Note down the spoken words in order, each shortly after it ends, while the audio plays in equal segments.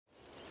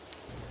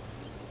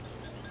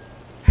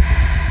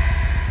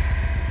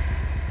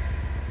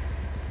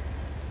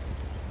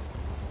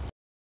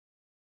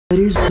I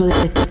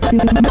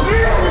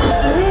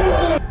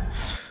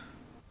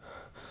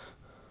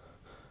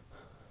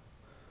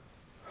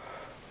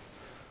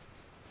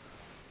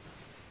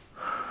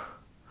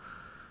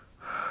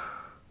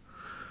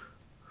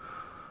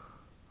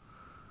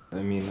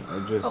mean,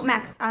 I just... Oh,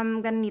 Max,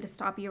 I'm gonna need to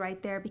stop you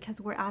right there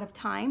because we're out of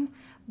time,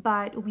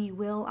 but we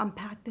will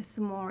unpack this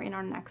some more in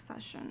our next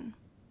session.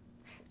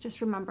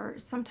 Just remember,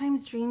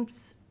 sometimes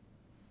dreams,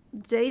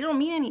 they don't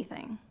mean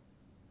anything.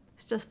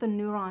 It's just the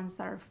neurons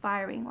that are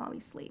firing while we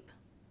sleep.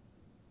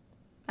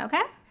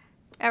 Okay?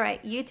 All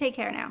right, you take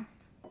care now.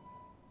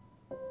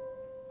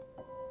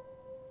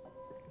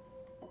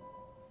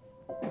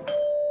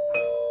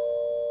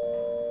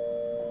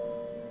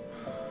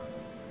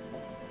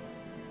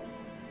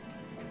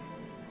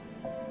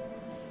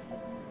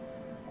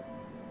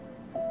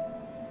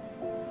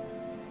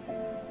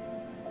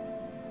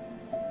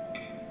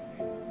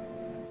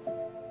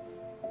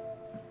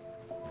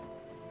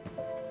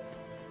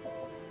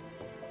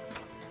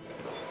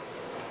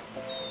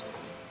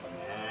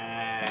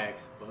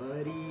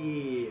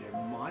 Buddy,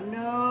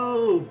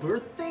 hermano,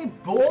 birthday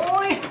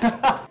boy!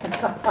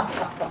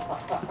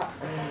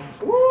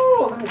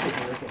 Woo, let me take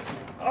a look at you.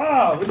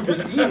 Oh, what are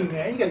you eating,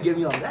 man? You gotta get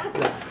me on that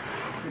guy.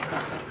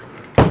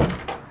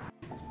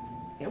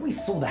 Yeah, we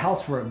sold the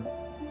house for a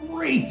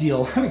great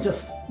deal. I mean,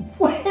 just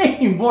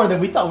way more than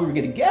we thought we were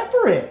gonna get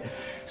for it.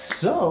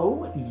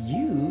 So,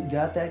 you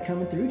got that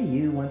coming through to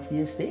you once the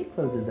estate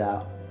closes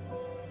out.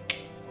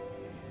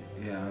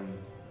 Yeah,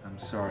 I'm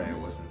sorry I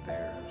wasn't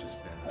there. I've just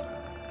been...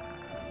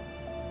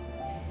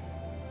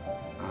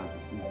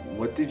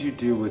 what did you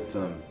do with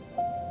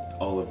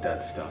all of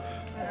that stuff?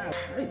 I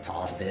already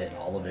tossed it,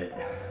 all of it.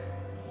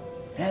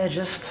 Yeah, there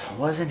just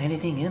wasn't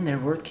anything in there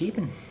worth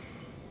keeping.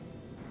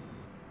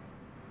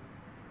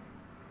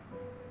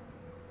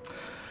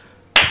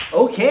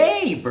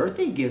 Okay,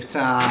 birthday gift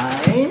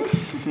time.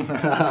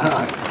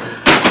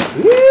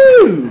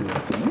 Woo!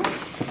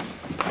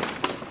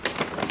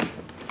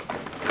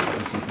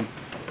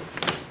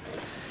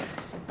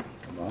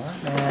 Come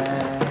on,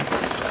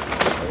 Max.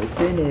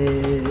 Open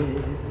it.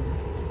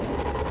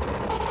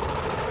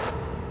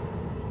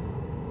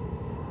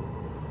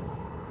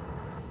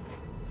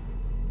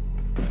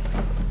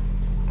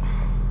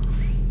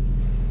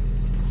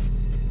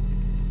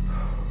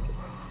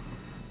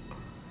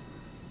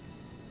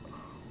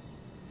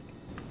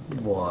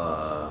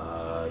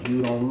 What?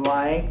 You don't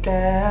like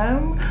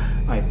them?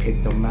 I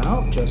picked them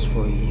out just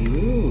for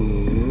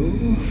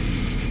you.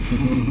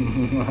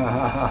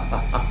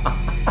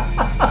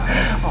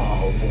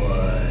 Oh,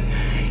 what?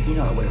 You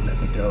know I wouldn't let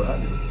them throw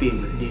out your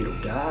favorite little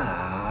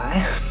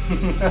guy.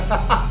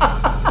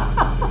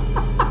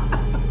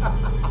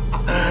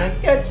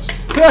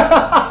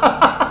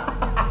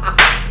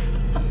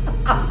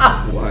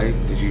 Why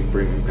did you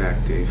bring him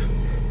back, Dave?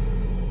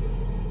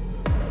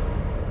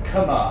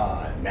 Come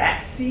on,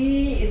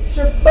 Maxie.